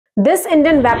This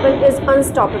Indian weapon is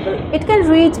unstoppable. It can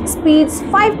reach speeds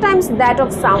 5 times that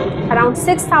of sound, around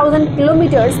 6,000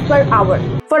 kilometers per hour.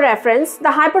 For reference, the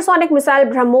hypersonic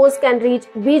missile BrahMos can reach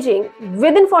Beijing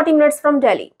within 40 minutes from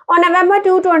Delhi. On November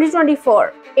 2,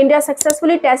 2024, India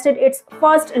successfully tested its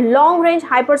first long-range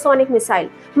hypersonic missile,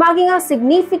 marking a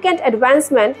significant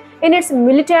advancement in its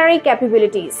military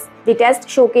capabilities. The test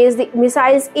showcased the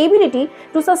missile's ability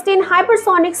to sustain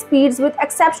hypersonic speeds with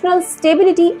exceptional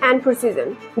stability and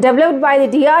precision. Developed by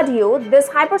the DRDO, this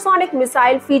hypersonic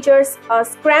missile features a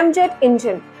scramjet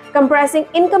engine, compressing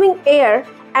incoming air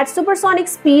at supersonic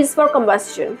speeds for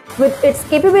combustion. With its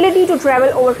capability to travel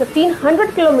over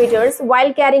 1,500 kilometers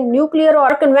while carrying nuclear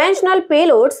or conventional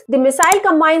payloads, the missile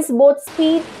combines both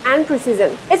speed and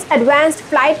precision. Its advanced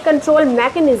flight control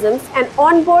mechanisms and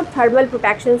onboard thermal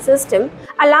protection system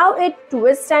allow it to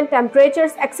withstand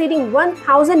temperatures exceeding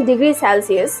 1,000 degrees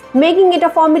Celsius, making it a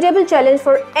formidable challenge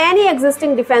for any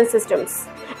existing defense systems.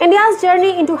 India's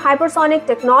journey into hypersonic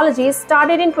technology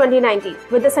started in 2019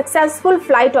 with the successful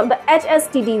flight of the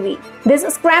HSTDV. This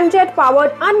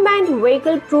scramjet-powered unmanned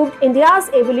vehicle proved India's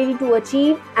ability to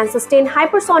achieve and sustain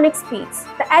hypersonic speeds.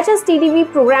 The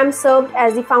HSTDV program served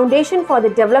as the foundation for the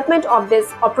development of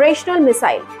this operational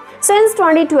missile. Since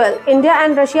 2012, India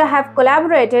and Russia have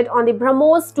collaborated on the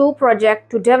BrahMos-II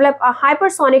project to develop a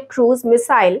hypersonic cruise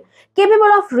missile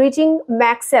capable of reaching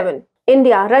Mach 7.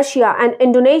 India, Russia, and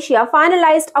Indonesia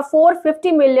finalized a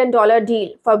 $450 million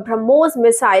deal for BrahMos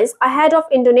missiles ahead of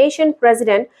Indonesian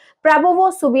President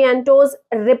Prabowo Subianto's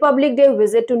Republic Day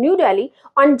visit to New Delhi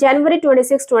on January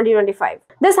 26, 2025.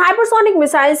 This hypersonic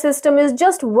missile system is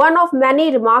just one of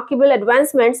many remarkable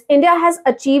advancements India has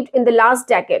achieved in the last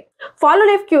decade. Follow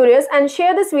Qurious and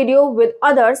share this video with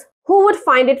others who would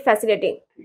find it fascinating.